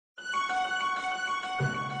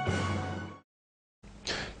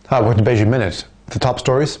Hi, welcome to Beijing Minute. The top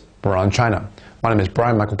stories were on China. My name is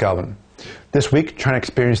Brian Michael Galvin. This week, China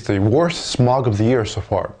experienced the worst smog of the year so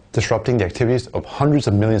far, disrupting the activities of hundreds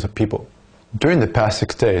of millions of people. During the past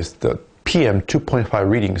 6 days, the PM 2.5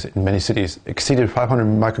 readings in many cities exceeded 500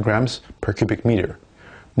 micrograms per cubic meter.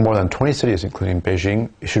 More than 20 cities, including Beijing,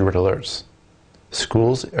 issued red alerts.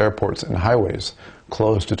 Schools, airports, and highways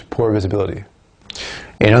closed due to poor visibility.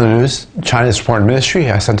 In other news, China's foreign ministry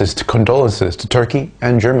has sent its condolences to Turkey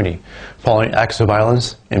and Germany following acts of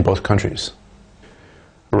violence in both countries.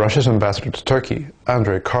 Russia's ambassador to Turkey,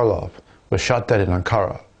 Andrei Karlov, was shot dead in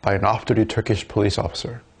Ankara by an off-duty Turkish police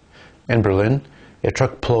officer. In Berlin, a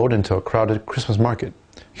truck plowed into a crowded Christmas market,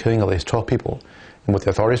 killing at least 12 people in what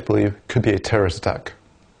the authorities believe could be a terrorist attack.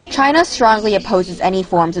 China strongly opposes any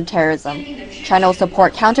forms of terrorism. China will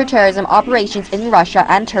support counterterrorism operations in Russia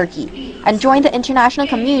and Turkey and join the international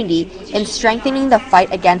community in strengthening the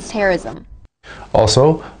fight against terrorism.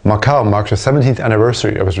 Also, Macao marks the 17th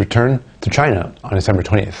anniversary of its return to China on December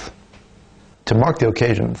 20th. To mark the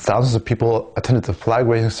occasion, thousands of people attended the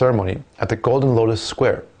flag-raising ceremony at the Golden Lotus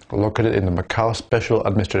Square, located in the Macao Special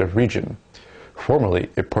Administrative Region, formerly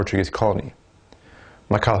a Portuguese colony.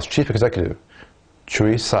 Macao's chief executive,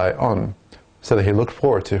 Chui Sai-on, said that he looked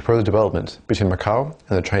forward to further development between Macao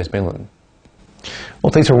and the Chinese mainland.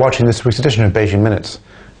 Well, thanks for watching this week's edition of Beijing Minutes.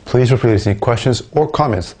 Please feel free to leave any questions or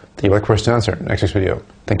comments that you'd like for us to answer in next week's video.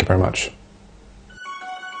 Thank you very much.